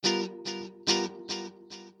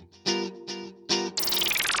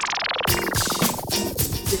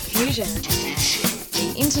Diffusion,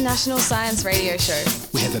 the international science radio show.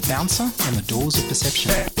 We have a bouncer on the doors of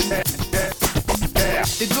perception.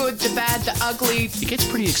 The good, the bad, the ugly. It gets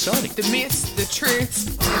pretty exciting. The myths, the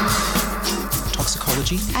truths.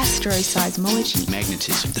 Toxicology. Astroseismology.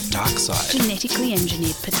 Magnetism. The dark side. Genetically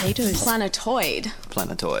engineered potatoes. Planetoid.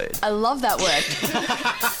 Planetoid. I love that word.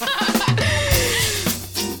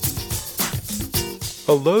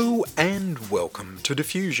 Hello and welcome to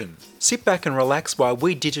Diffusion. Sit back and relax while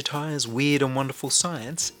we digitise weird and wonderful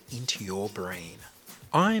science into your brain.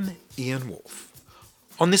 I'm Ian Wolfe.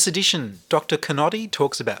 On this edition, Dr. Canotti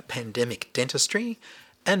talks about pandemic dentistry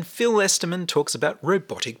and Phil Esterman talks about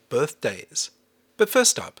robotic birthdays. But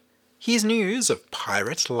first up, here's news of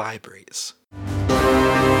pirate libraries.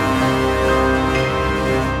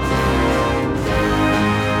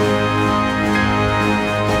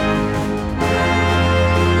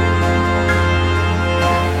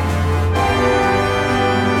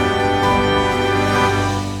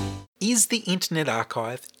 Is the Internet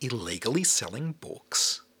Archive illegally selling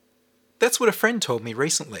books? That's what a friend told me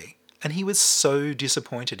recently, and he was so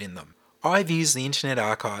disappointed in them. I've used the Internet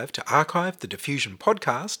Archive to archive the Diffusion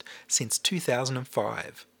podcast since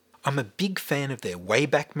 2005. I'm a big fan of their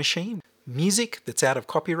Wayback Machine, music that's out of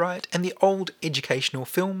copyright, and the old educational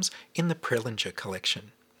films in the Prelinger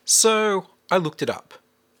collection. So I looked it up,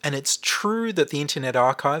 and it's true that the Internet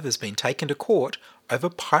Archive has been taken to court over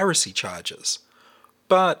piracy charges.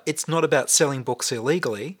 But it's not about selling books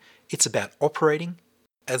illegally, it's about operating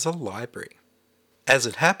as a library. As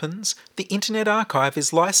it happens, the Internet Archive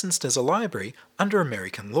is licensed as a library under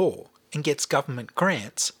American law and gets government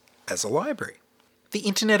grants as a library. The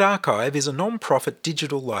Internet Archive is a non-profit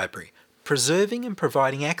digital library, preserving and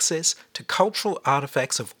providing access to cultural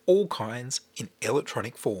artefacts of all kinds in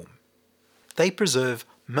electronic form. They preserve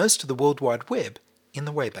most of the World Wide Web in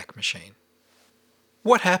the Wayback Machine.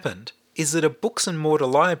 What happened is that a Books and Mortar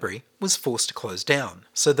library was forced to close down,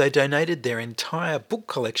 so they donated their entire book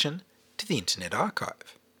collection to the Internet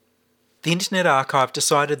Archive. The Internet Archive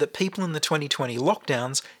decided that people in the 2020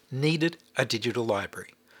 lockdowns needed a digital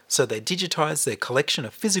library, so they digitised their collection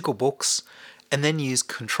of physical books and then used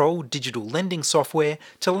controlled digital lending software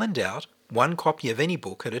to lend out one copy of any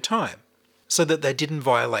book at a time, so that they didn't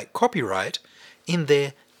violate copyright in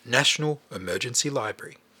their National Emergency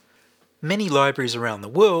Library. Many libraries around the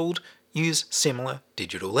world use similar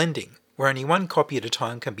digital lending, where only one copy at a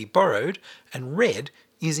time can be borrowed and read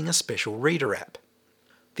using a special reader app.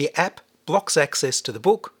 The app blocks access to the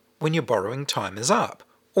book when your borrowing time is up,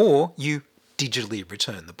 or you digitally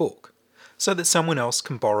return the book, so that someone else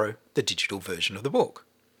can borrow the digital version of the book.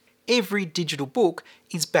 Every digital book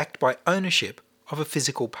is backed by ownership of a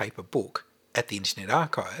physical paper book at the Internet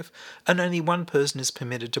Archive, and only one person is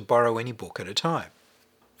permitted to borrow any book at a time.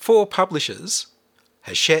 4 publishers,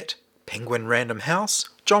 Hachette, Penguin Random House,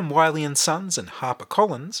 John Wiley & Sons and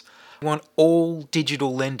HarperCollins, want all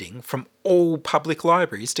digital lending from all public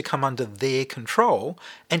libraries to come under their control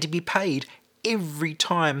and to be paid every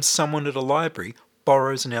time someone at a library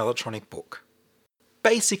borrows an electronic book.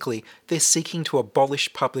 Basically, they're seeking to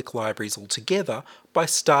abolish public libraries altogether by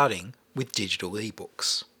starting with digital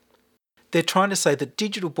ebooks. They're trying to say that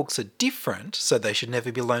digital books are different, so they should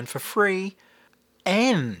never be loaned for free,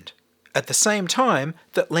 and at the same time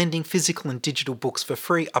that lending physical and digital books for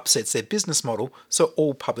free upsets their business model, so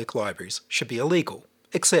all public libraries should be illegal,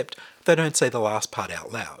 except they don't say the last part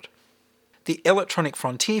out loud. The Electronic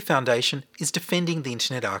Frontier Foundation is defending the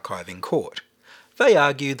Internet Archive in court. They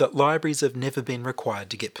argue that libraries have never been required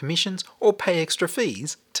to get permissions or pay extra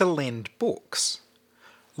fees to lend books.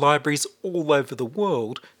 Libraries all over the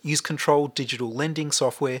world use controlled digital lending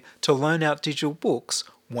software to loan out digital books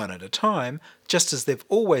one at a time, just as they've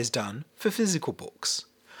always done for physical books.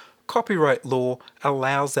 Copyright law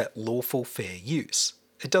allows that lawful fair use.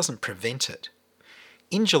 It doesn't prevent it.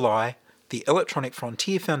 In July, the Electronic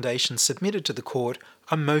Frontier Foundation submitted to the court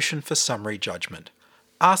a motion for summary judgment,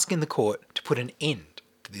 asking the court to put an end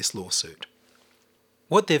to this lawsuit.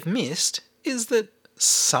 What they've missed is that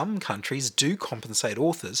some countries do compensate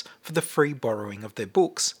authors for the free borrowing of their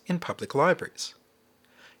books in public libraries.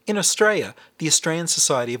 In Australia, the Australian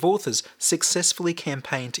Society of Authors successfully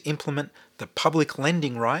campaigned to implement the public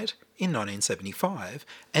lending right in 1975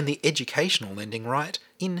 and the educational lending right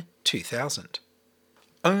in 2000.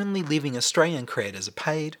 Only living Australian creators are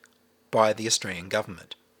paid by the Australian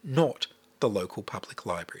government, not the local public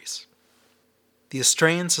libraries. The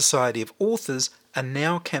Australian Society of Authors are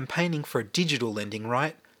now campaigning for a digital lending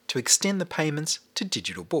right to extend the payments to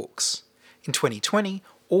digital books. In 2020,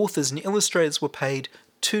 authors and illustrators were paid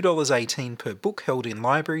 $2.18 per book held in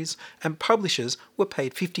libraries, and publishers were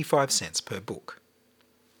paid 55 cents per book.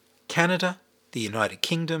 Canada, the United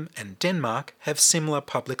Kingdom and Denmark have similar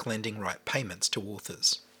public lending right payments to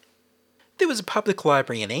authors. There was a public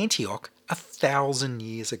library in Antioch 1,000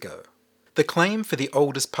 years ago. The claim for the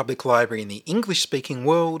oldest public library in the English-speaking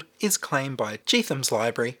world is claimed by Chetham's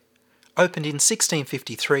Library, opened in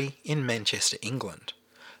 1653 in Manchester, England.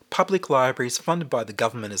 Public libraries funded by the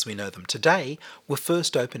government as we know them today were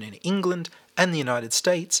first opened in England and the United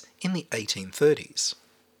States in the 1830s.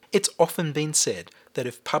 It's often been said that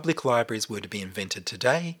if public libraries were to be invented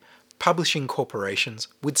today, publishing corporations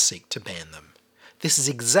would seek to ban them. This is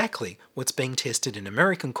exactly what's being tested in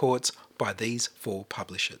American courts by these 4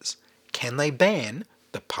 publishers. Can they ban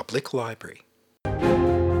the public library?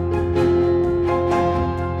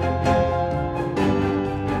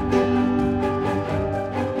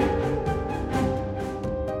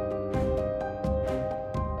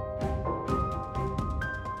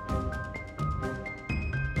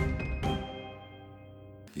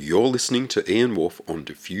 You're listening to Ian Wolfe on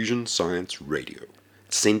Diffusion Science Radio.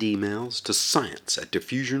 Send emails to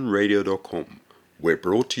science@diffusionradio.com. We're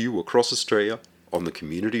brought to you across Australia on the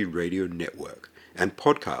Community Radio Network and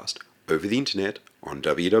podcast over the internet on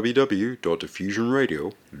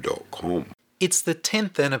www.diffusionradio.com. It's the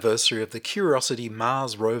 10th anniversary of the Curiosity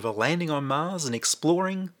Mars rover landing on Mars and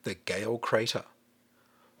exploring the Gale Crater.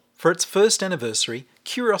 For its first anniversary,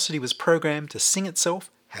 Curiosity was programmed to sing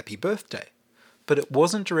itself Happy Birthday, but it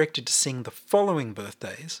wasn't directed to sing the following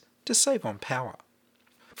birthdays to save on power.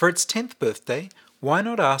 For its 10th birthday, why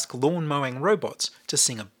not ask lawn mowing robots to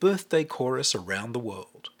sing a birthday chorus around the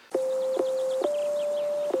world?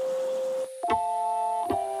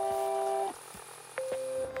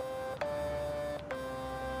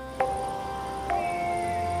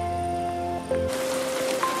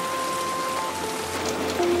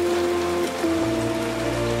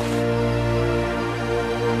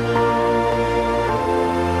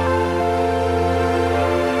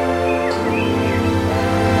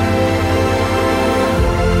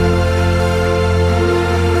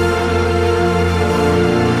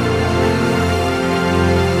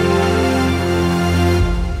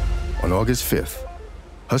 August 5th,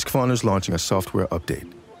 Husqvarna is launching a software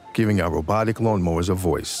update, giving our robotic lawnmowers a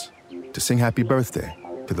voice to sing happy birthday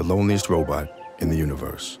to the loneliest robot in the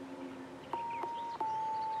universe.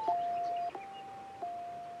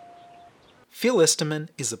 Phil Esterman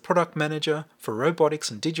is the product manager for robotics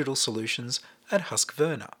and digital solutions at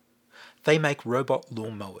Husqvarna. They make robot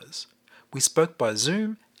lawnmowers. We spoke by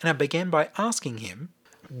Zoom and I began by asking him,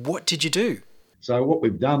 what did you do? So what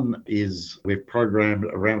we've done is we've programmed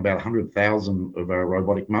around about 100,000 of our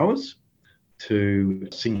robotic mowers to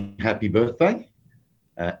sing happy birthday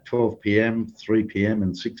at 12 p.m, 3 p.m.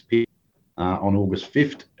 and 6 p.m. On August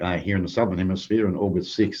 5th here in the Southern Hemisphere and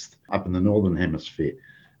August 6th up in the Northern Hemisphere.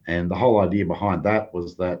 And the whole idea behind that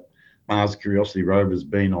was that Mars Curiosity rover has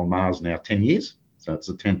been on Mars now 10 years. So it's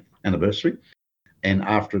the 10th anniversary. And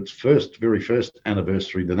after its very first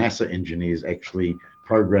anniversary, the NASA engineers actually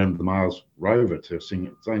programmed the Mars rover to sing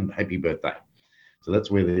its own happy birthday. So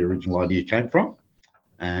that's where the original idea came from.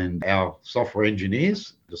 And our software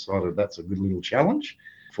engineers decided that's a good little challenge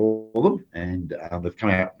for them. And they've come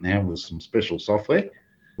out now with some special software.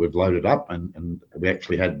 We've loaded up and we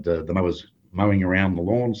actually had the mowers mowing around the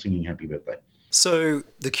lawn singing happy birthday. So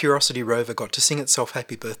the Curiosity rover got to sing itself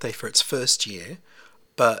happy birthday for its first year,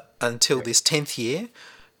 but until this 10th year,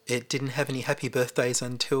 it didn't have any happy birthdays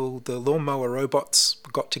until the lawnmower robots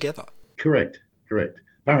got together. Correct.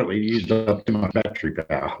 Apparently it used up too much battery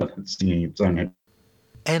power and it's singing its own happy.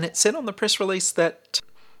 And it said on the press release that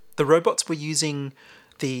the robots were using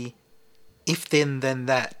the If Then Then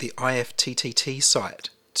That, the IFTTT site,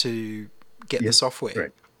 to get the software.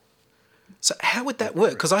 Correct. So how would that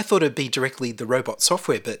work? Because I thought it'd be directly the robot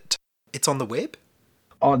software, but it's on the web?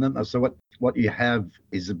 Oh, no. So what you have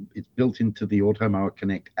is it's built into the Automower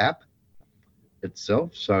Connect app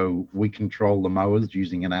itself. So we control the mowers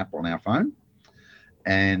using an app on our phone.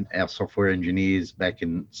 And our software engineers back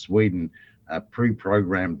in Sweden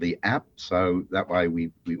pre-programmed the app. So that way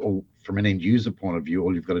we all, from an end user point of view,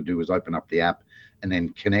 all you've got to do is open up the app and then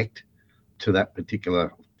connect to that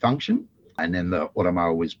particular function. And then the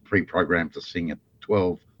Automower was pre-programmed to sing at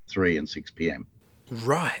 12, 3 and 6 p.m.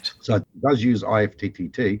 Right. So it does use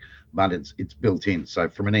IFTTT, but it's built in. So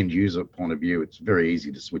from an end user point of view, it's very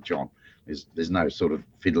easy to switch on. There's no sort of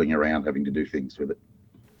fiddling around having to do things with it.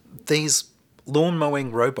 These lawn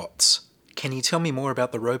mowing robots, can you tell me more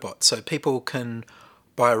about the robot? So people can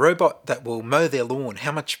buy a robot that will mow their lawn.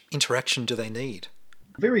 How much interaction do they need?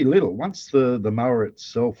 Very little. Once the mower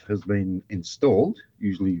itself has been installed,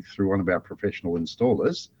 usually through one of our professional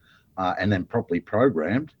installers, and then properly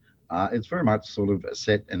programmed, It's very much sort of a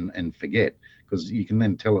set and forget, because you can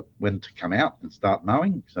then tell it when to come out and start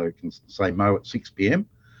mowing. So it can say mow at 6 p.m.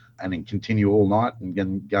 and then continue all night, and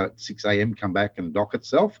then go at 6 a.m., come back and dock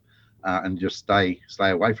itself, and just stay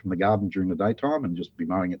away from the garden during the daytime and just be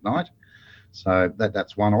mowing at night. So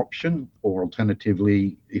that's one option. Or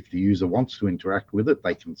alternatively, if the user wants to interact with it,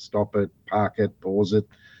 they can stop it, park it, pause it,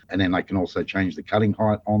 and then they can also change the cutting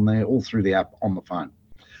height on there, all through the app on the phone.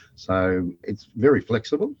 So it's very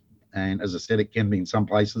flexible. And as I said, it can be in some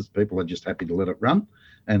places people are just happy to let it run,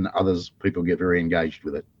 and others people get very engaged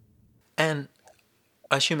with it. And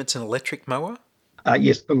I assume it's an electric mower?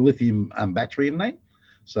 Yes, got a lithium battery in there.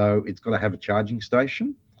 So it's got to have a charging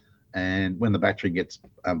station. And when the battery gets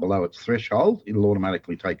below its threshold, it'll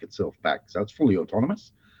automatically take itself back. So it's fully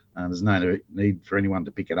autonomous. There's no need for anyone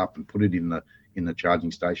to pick it up and put it in the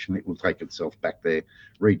charging station. It will take itself back there,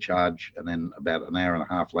 recharge, and then about an hour and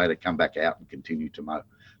a half later, come back out and continue to mow.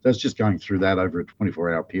 So it's just going through that over a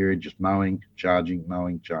 24-hour period, just mowing, charging,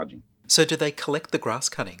 mowing, charging. So do they collect the grass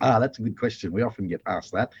cutting? That's a good question. We often get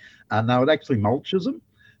asked that. No, it actually mulches them.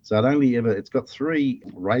 So it's got 3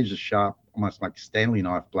 razor sharp, almost like Stanley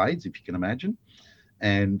knife blades, if you can imagine.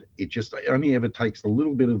 And it only ever takes a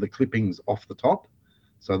little bit of the clippings off the top.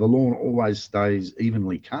 So the lawn always stays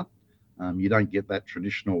evenly cut. You don't get that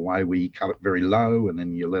traditional way where you cut it very low and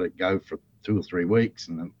then you let it go for 2 or 3 weeks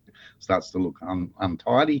and then it starts to look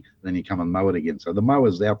untidy. Then you come and mow it again. So the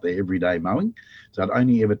mower's out there every day mowing. So it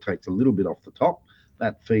only ever takes a little bit off the top.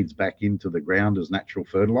 That feeds back into the ground as natural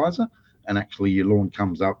fertilizer. And actually your lawn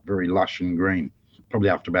comes up very lush and green, probably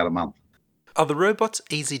after about a month. Are the robots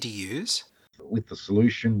easy to use? With the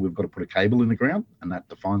solution, we've got to put a cable in the ground, and that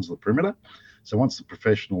defines the perimeter. So once the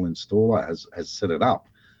professional installer has set it up,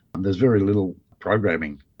 there's very little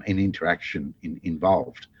programming and interaction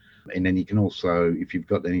involved. And then you can also, if you've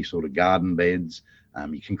got any sort of garden beds,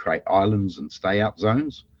 you can create islands and stay out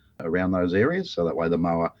zones around those areas. So that way the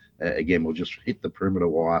mower, again, will just hit the perimeter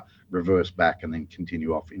wire, reverse back, and then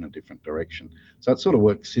continue off in a different direction. So it sort of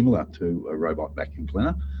works similar to a robot vacuum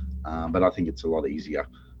cleaner, but I think it's a lot easier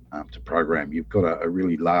to program. You've got a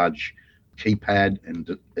really large keypad and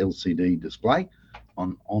LCD display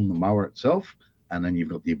on the mower itself, and then you've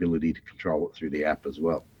got the ability to control it through the app as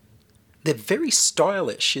well. They're very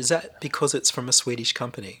stylish. Is that because it's from a Swedish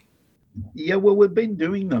company? Yeah, well, we've been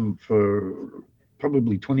doing them for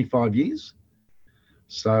probably 25 years.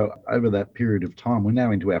 So over that period of time, we're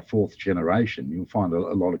now into our 4th generation. You'll find a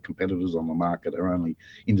lot of competitors on the market are only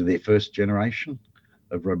into their 1st generation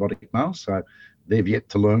of robotic mowers. So they've yet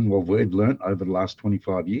to learn what we've learned over the last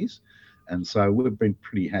 25 years. And so we've been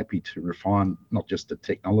pretty happy to refine not just the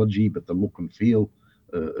technology, but the look and feel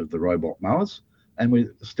of the robot mowers. And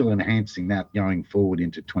we're still enhancing that going forward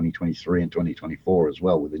into 2023 and 2024 as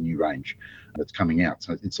well with a new range that's coming out.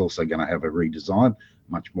 So it's also going to have a redesign,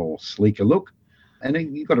 much more sleeker look. And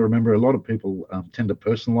then you've got to remember, a lot of people tend to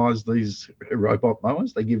personalise these robot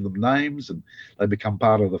mowers. They give them names and they become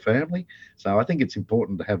part of the family. So I think it's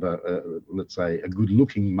important to have let's say, a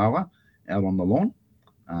good-looking mower out on the lawn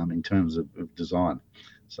in terms of design.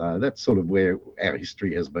 So that's sort of where our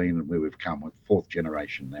history has been and where we've come with 4th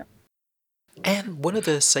generation now. And what are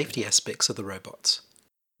the safety aspects of the robots?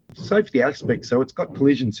 Safety aspects, so it's got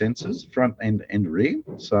collision sensors, front and rear.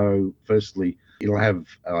 So firstly, it'll have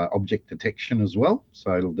object detection as well.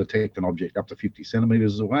 So it'll detect an object up to 50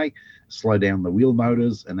 centimetres away, slow down the wheel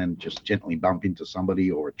motors, and then just gently bump into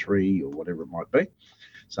somebody or a tree or whatever it might be.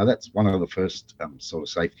 So that's one of the first sort of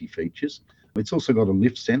safety features. It's also got a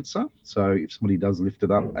lift sensor. So if somebody does lift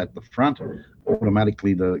it up at the front,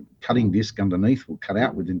 automatically the cutting disc underneath will cut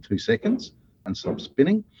out within 2 seconds and stop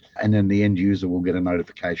spinning. And then the end user will get a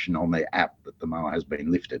notification on their app that the mower has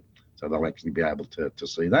been lifted. So they'll actually be able to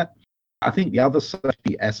see that. I think the other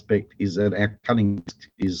safety aspect is that our cutting disc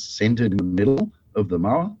is centered in the middle of the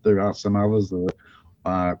mower. There are some others that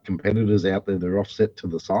are competitors out there that are offset to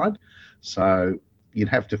the side. So you'd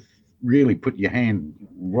have to really put your hand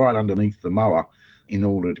right underneath the mower in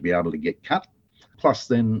order to be able to get cut. Plus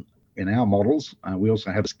then in our models, we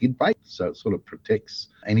also have a skid plate, so it sort of protects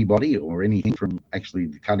anybody or anything from actually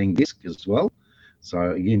the cutting disc as well.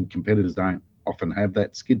 So again, competitors don't often have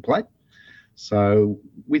that skid plate. So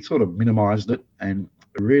we sort of minimised it, and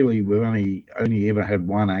really we've only ever had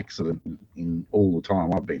one accident in all the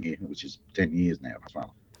time I've been here, which is 10 years now as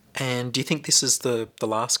well. And do you think this is the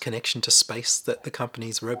last connection to space that the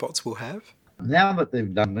company's robots will have? Now that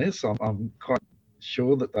they've done this, I'm quite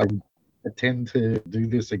sure that they intend to do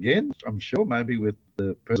this again. I'm sure maybe with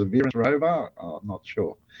the Perseverance rover, I'm not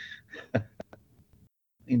sure.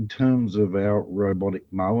 In terms of our robotic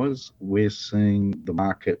mowers, we're seeing the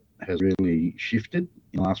market has really shifted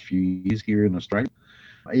in the last few years here in Australia.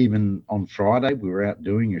 Even on Friday, we were out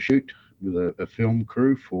doing a shoot with a film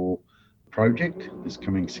crew for a project this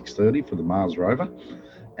coming 6:30 for the Mars rover.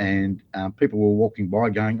 And people were walking by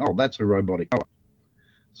going, oh, that's a robotic mower.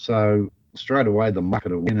 So straight away, the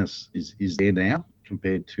market awareness is there now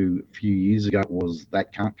compared to a few years ago. It was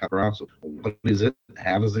that can't cut grass. What is it?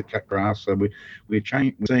 How does it cut grass? So we're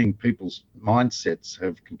seeing people's mindsets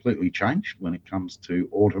have completely changed when it comes to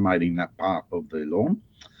automating that part of the lawn.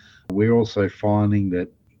 We're also finding that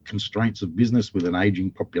constraints of business with an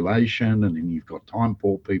aging population, and then you've got time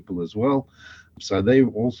poor people as well. So they're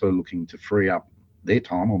also looking to free up their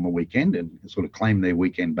time on the weekend and sort of claim their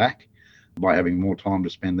weekend back by having more time to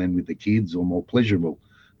spend then with the kids or more pleasurable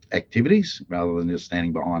activities rather than just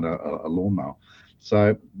standing behind a lawnmower.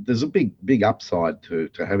 So there's a big upside to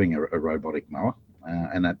having a robotic mower,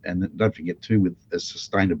 and don't forget too with the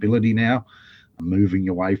sustainability now, moving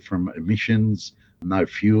away from emissions, no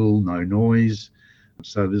fuel, no noise.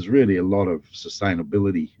 So there's really a lot of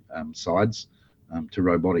sustainability sides to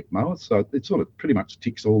robotic mowers. So it sort of pretty much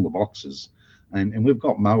ticks all the boxes, and we've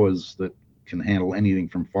got mowers that can handle anything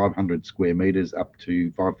from 500 square meters up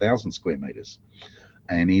to 5,000 square meters.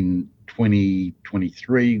 And in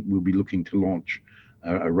 2023, we'll be looking to launch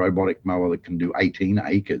a robotic mower that can do 18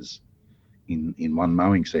 acres in one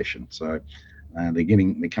mowing session. So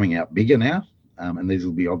they're coming out bigger now, and these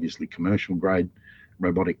will be obviously commercial grade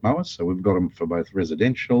robotic mowers. So we've got them for both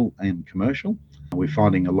residential and commercial. We're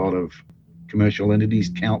finding a lot of commercial entities,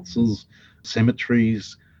 councils,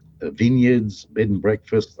 cemeteries, vineyards, bed and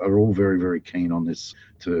breakfast are all very, very keen on this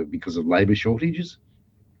because of labour shortages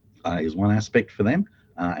is one aspect for them.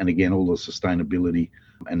 And again, all the sustainability,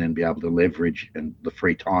 and then be able to leverage and the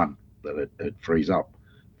free time that it frees up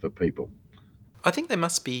for people. I think they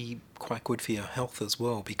must be quite good for your health as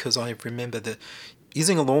well, because I remember that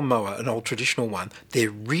using a lawnmower, an old traditional one,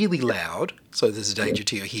 they're really loud, so there's a danger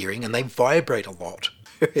to your hearing, and they vibrate a lot.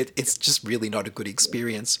 It's just really not a good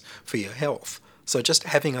experience for your health. So just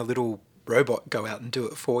having a little robot go out and do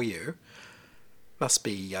it for you must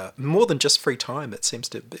be more than just free time. It seems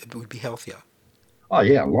it would be healthier. Oh,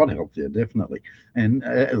 yeah, a lot healthier, definitely. And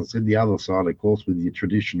as I said, the other side, of course, with your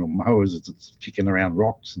traditional mowers, it's kicking around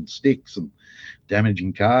rocks and sticks and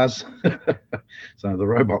damaging cars. So the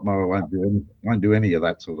robot mower won't do any of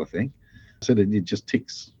that sort of thing. So it just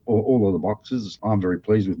ticks all of the boxes. I'm very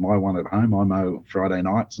pleased with my one at home. I mow Friday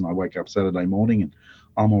nights and I wake up Saturday morning and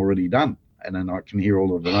I'm already done. And then I can hear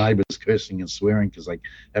all of the neighbours cursing and swearing because they're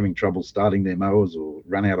having trouble starting their mowers or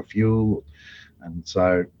run out of fuel. And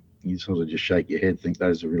so you sort of just shake your head, think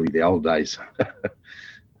those are really the old days.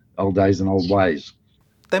 Old days and old ways.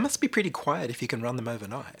 They must be pretty quiet if you can run them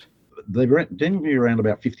overnight. They tend to be around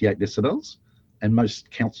about 58 decibels, and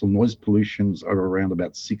most council noise pollutions are around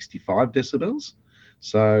about 65 decibels.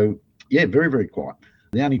 So, yeah, very, very quiet.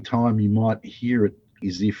 The only time you might hear it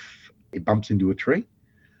is if it bumps into a tree.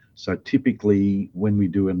 So typically when we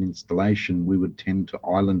do an installation, we would tend to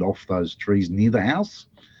island off those trees near the house.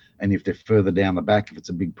 And if they're further down the back, if it's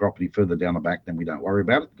a big property further down the back, then we don't worry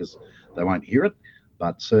about it because they won't hear it.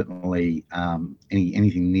 But certainly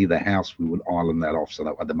anything near the house, we would island that off so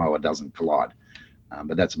that the mower doesn't collide.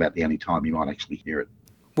 But that's about the only time you might actually hear it.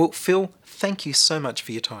 Well, Phil, thank you so much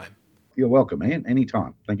for your time. You're welcome, man.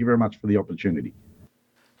 Anytime. Thank you very much for the opportunity.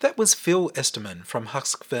 That was Phil Esterman from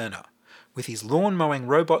Husqvarna, with his lawn mowing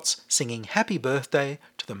robots singing happy birthday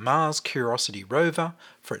to the Mars Curiosity rover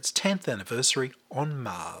for its 10th anniversary on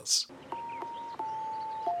Mars.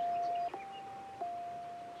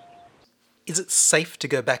 Is it safe to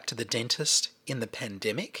go back to the dentist in the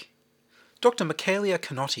pandemic? Dr. Michaelia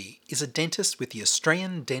Canotti is a dentist with the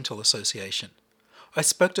Australian Dental Association. I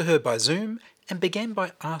spoke to her by Zoom and began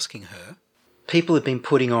by asking her, people have been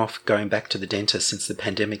putting off going back to the dentist since the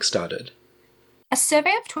pandemic started. A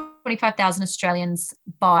survey of 25,000 Australians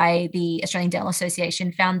by the Australian Dental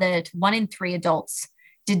Association found that 1 in 3 adults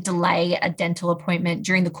did delay a dental appointment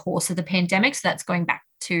during the course of the pandemic. So that's going back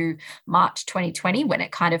to March 2020 when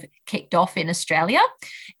it kind of kicked off in Australia.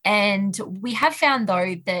 And we have found,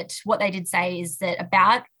 though, that what they did say is that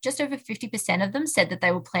about just over 50% of them said that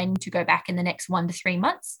they were planning to go back in the next 1 to 3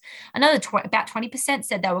 months. Another about 20%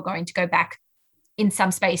 said they were going to go back in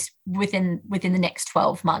some space within the next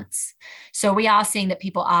 12 months. So we are seeing that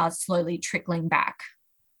people are slowly trickling back.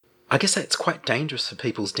 I guess that's quite dangerous for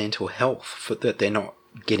people's dental health, that they're not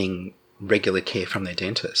getting regular care from their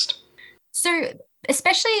dentist. So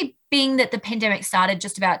especially being that the pandemic started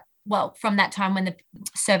just about from that time when the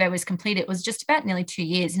survey was completed, it was just about nearly 2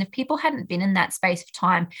 years. And if people hadn't been in that space of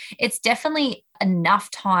time, it's definitely enough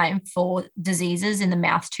time for diseases in the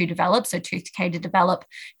mouth to develop. So tooth decay to develop,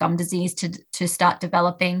 gum disease to start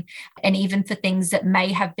developing, and even for things that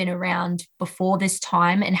may have been around before this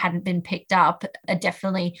time and hadn't been picked up,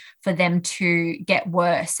 definitely for them to get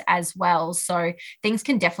worse as well. So things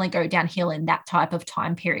can definitely go downhill in that type of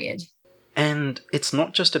time period. And it's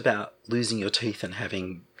not just about losing your teeth and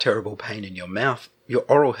having terrible pain in your mouth. Your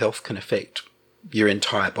oral health can affect your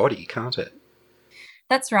entire body, can't it?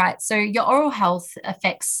 That's right. So your oral health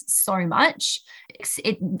affects so much.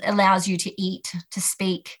 It allows you to eat, to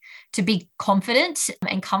speak, to be confident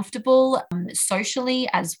and comfortable socially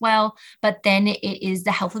as well. But then it is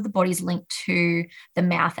the health of the body is linked to the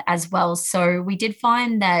mouth as well. So we did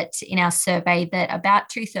find that in our survey that about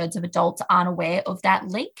 2/3 of adults aren't aware of that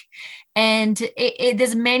link. And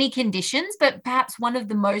there's many conditions, but perhaps one of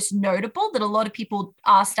the most notable that a lot of people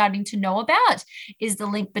are starting to know about is the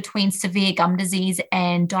link between severe gum disease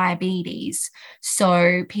and diabetes.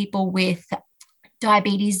 So people with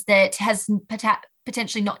diabetes that has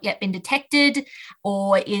potentially not yet been detected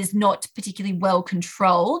or is not particularly well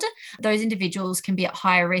controlled, those individuals can be at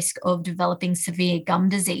higher risk of developing severe gum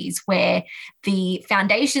disease, where the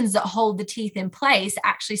foundations that hold the teeth in place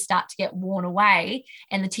actually start to get worn away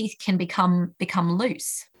and the teeth can become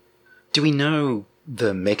loose. Do we know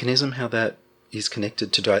the mechanism, how that is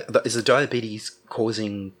connected to is the diabetes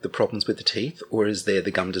causing the problems with the teeth, or is there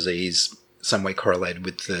the gum disease some way correlated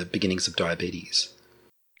with the beginnings of diabetes?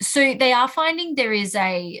 So they are finding there is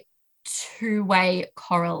a two-way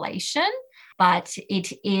correlation, but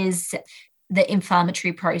it is the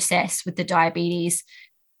inflammatory process with the diabetes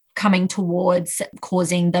coming towards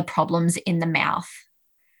causing the problems in the mouth.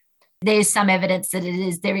 There's some evidence that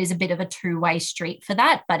there is a bit of a two-way street for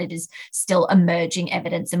that, but it is still emerging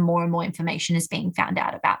evidence and more information is being found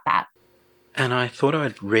out about that. And I thought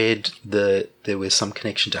I'd read that there was some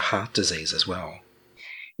connection to heart disease as well.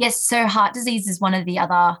 Yes, so heart disease is one of the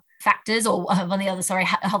other factors, or one of the other,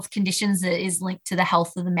 health conditions that is linked to the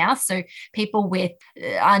health of the mouth. So people with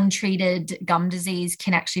untreated gum disease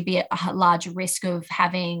can actually be at a larger risk of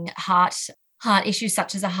having heart issues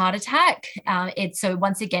such as a heart attack. So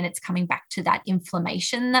once again, it's coming back to that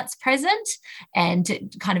inflammation that's present and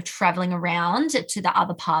kind of traveling around to the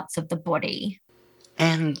other parts of the body.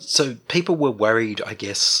 And so people were worried, I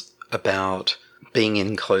guess, about being in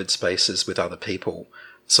enclosed spaces with other people.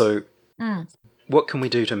 So what can we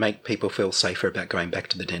do to make people feel safer about going back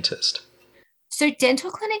to the dentist? So dental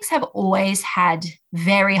clinics have always had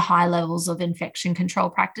very high levels of infection control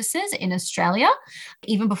practices in Australia,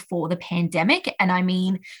 even before the pandemic. And I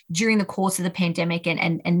mean, during the course of the pandemic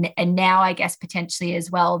and now, I guess, potentially as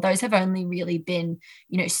well, those have only really been,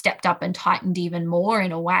 stepped up and tightened even more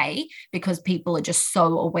in a way because people are just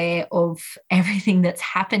so aware of everything that's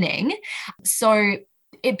happening. So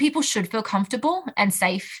people should feel comfortable and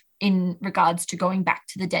safe in regards to going back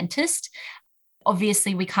to the dentist.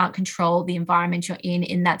 Obviously, we can't control the environment you're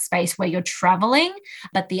in that space where you're traveling,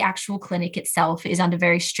 but the actual clinic itself is under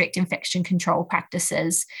very strict infection control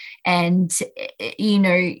practices. And,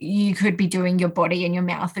 you could be doing your body and your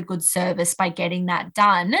mouth a good service by getting that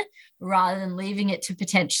done rather than leaving it to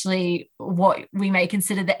potentially what we may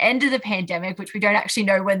consider the end of the pandemic, which we don't actually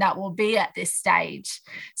know when that will be at this stage.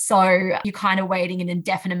 So you're kind of waiting an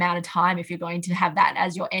indefinite amount of time if you're going to have that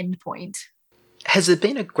as your end point. Has there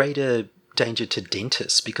been a greater danger to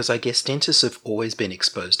dentists? Because I guess dentists have always been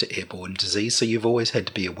exposed to airborne disease, so you've always had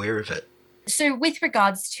to be aware of it. So with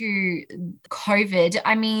regards to COVID,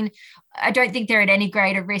 I mean, I don't think they're at any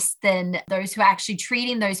greater risk than those who are actually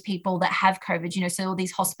treating those people that have COVID, so all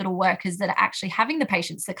these hospital workers that are actually having the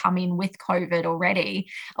patients that come in with COVID already,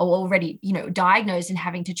 diagnosed and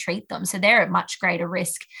having to treat them. So they're at much greater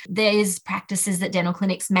risk. There's practices that dental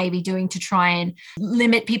clinics may be doing to try and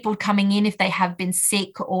limit people coming in if they have been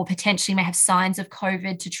sick or potentially may have signs of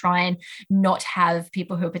COVID, to try and not have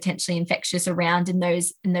people who are potentially infectious around in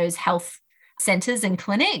those health centres and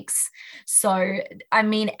clinics. So, I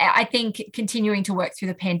mean, I think continuing to work through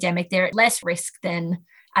the pandemic, they're at less risk than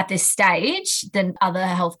at this stage than other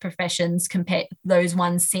health professions compared to those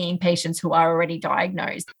ones seeing patients who are already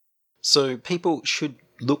diagnosed. So people should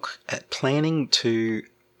look at planning to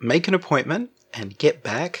make an appointment and get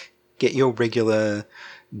your regular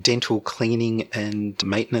dental cleaning and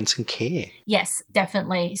maintenance and care. Yes,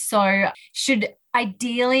 definitely. So should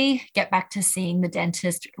ideally get back to seeing the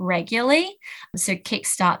dentist regularly. So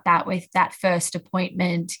kickstart that with that first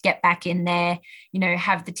appointment, get back in there,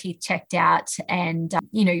 have the teeth checked out, and,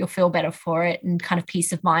 you'll feel better for it, and kind of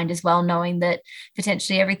peace of mind as well, knowing that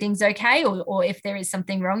potentially everything's okay, or if there is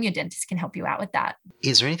something wrong, your dentist can help you out with that.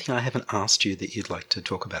 Is there anything I haven't asked you that you'd like to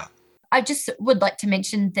talk about? I just would like to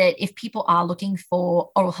mention that if people are looking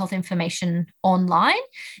for oral health information online,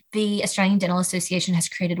 the Australian Dental Association has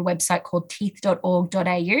created a website called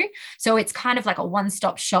teeth.org.au. So it's kind of like a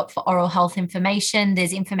one-stop shop for oral health information.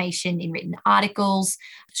 There's information in written articles,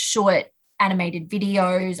 short animated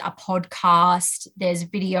videos, a podcast. There's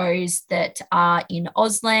videos that are in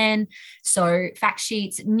Auslan. So fact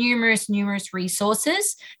sheets, numerous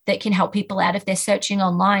resources that can help people out if they're searching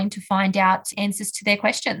online to find out answers to their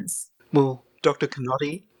questions. Well, Dr.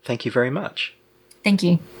 Canotti, thank you very much. Thank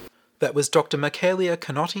you. That was Dr. Michaelia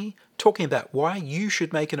Canotti talking about why you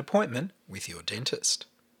should make an appointment with your dentist.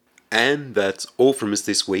 And that's all from us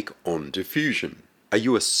this week on Diffusion. Are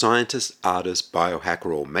you a scientist, artist,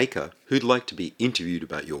 biohacker, or maker who'd like to be interviewed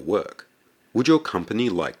about your work? Would your company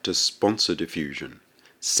like to sponsor Diffusion?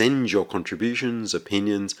 Send your contributions,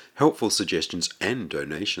 opinions, helpful suggestions, and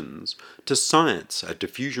donations to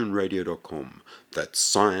science@diffusionradio.com. That's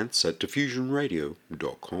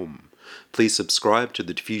science@diffusionradio.com. Please subscribe to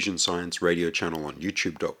the Diffusion Science Radio channel on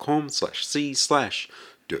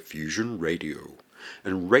youtube.com/c/diffusionradio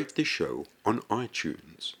and rate the show on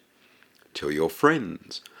iTunes. Tell your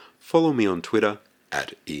friends. Follow me on Twitter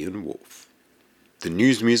 @IanWolf. The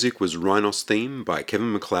news music was Rhinos Theme by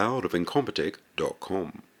Kevin MacLeod of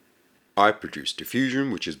Incompetech.com. I produce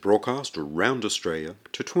Diffusion, which is broadcast around Australia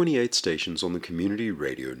to 28 stations on the Community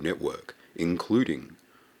Radio Network, including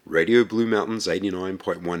Radio Blue Mountains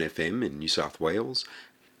 89.1 FM in New South Wales,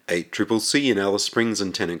 8CCC in Alice Springs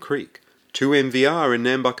and Tennant Creek, 2 MVR in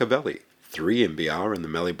Nambucca Valley, 3 MBR in the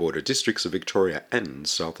Mallee Border districts of Victoria and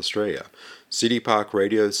South Australia, City Park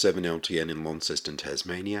Radio 7LTN in Launceston,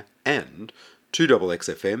 Tasmania, and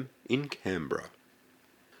 2XXFM in Canberra.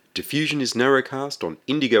 Diffusion is narrowcast on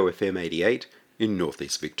Indigo FM 88 in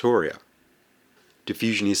northeast Victoria.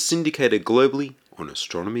 Diffusion is syndicated globally on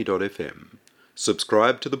astronomy.fm.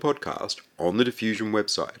 Subscribe to the podcast on the Diffusion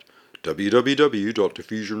website,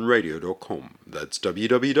 www.diffusionradio.com. That's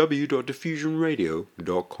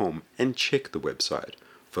www.diffusionradio.com, and check the website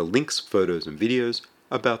for links, photos, and videos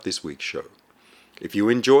about this week's show. If you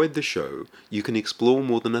enjoyed the show, you can explore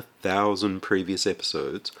more than 1,000 previous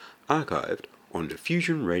episodes archived on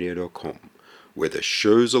diffusionradio.com, where the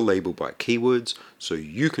shows are labeled by keywords so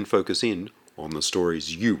you can focus in on the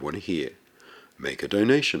stories you want to hear. Make a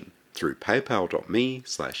donation through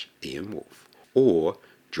paypal.me/IanWolf, or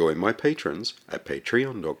join my patrons at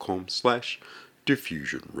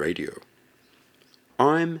patreon.com/diffusionradio.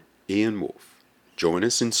 I'm Ian Wolf. Join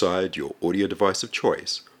us inside your audio device of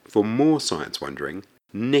choice for more science wondering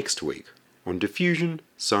next week on Diffusion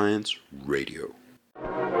Science Radio.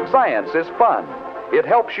 Science is fun. It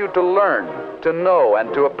helps you to learn, to know,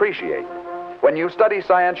 and to appreciate. When you study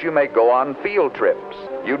science, you may go on field trips.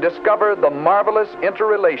 You discover the marvelous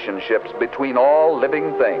interrelationships between all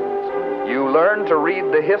living things. You learn to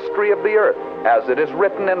read the history of the Earth as it is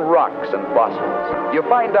written in rocks and fossils. You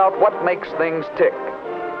find out what makes things tick,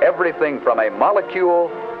 everything from a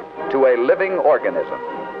molecule to a living organism.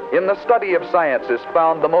 In the study of science is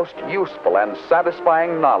found the most useful and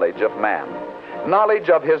satisfying knowledge of man. Knowledge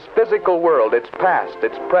of his physical world, its past,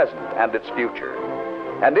 its present, and its future.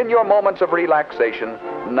 And in your moments of relaxation,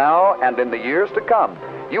 now and in the years to come,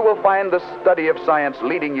 you will find the study of science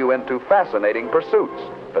leading you into fascinating pursuits.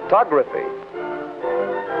 Photography,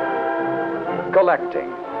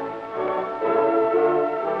 collecting.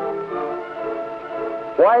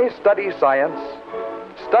 Why study science?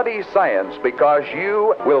 Study science because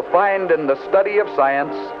you will find in the study of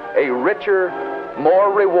science a richer,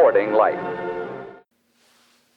 more rewarding life.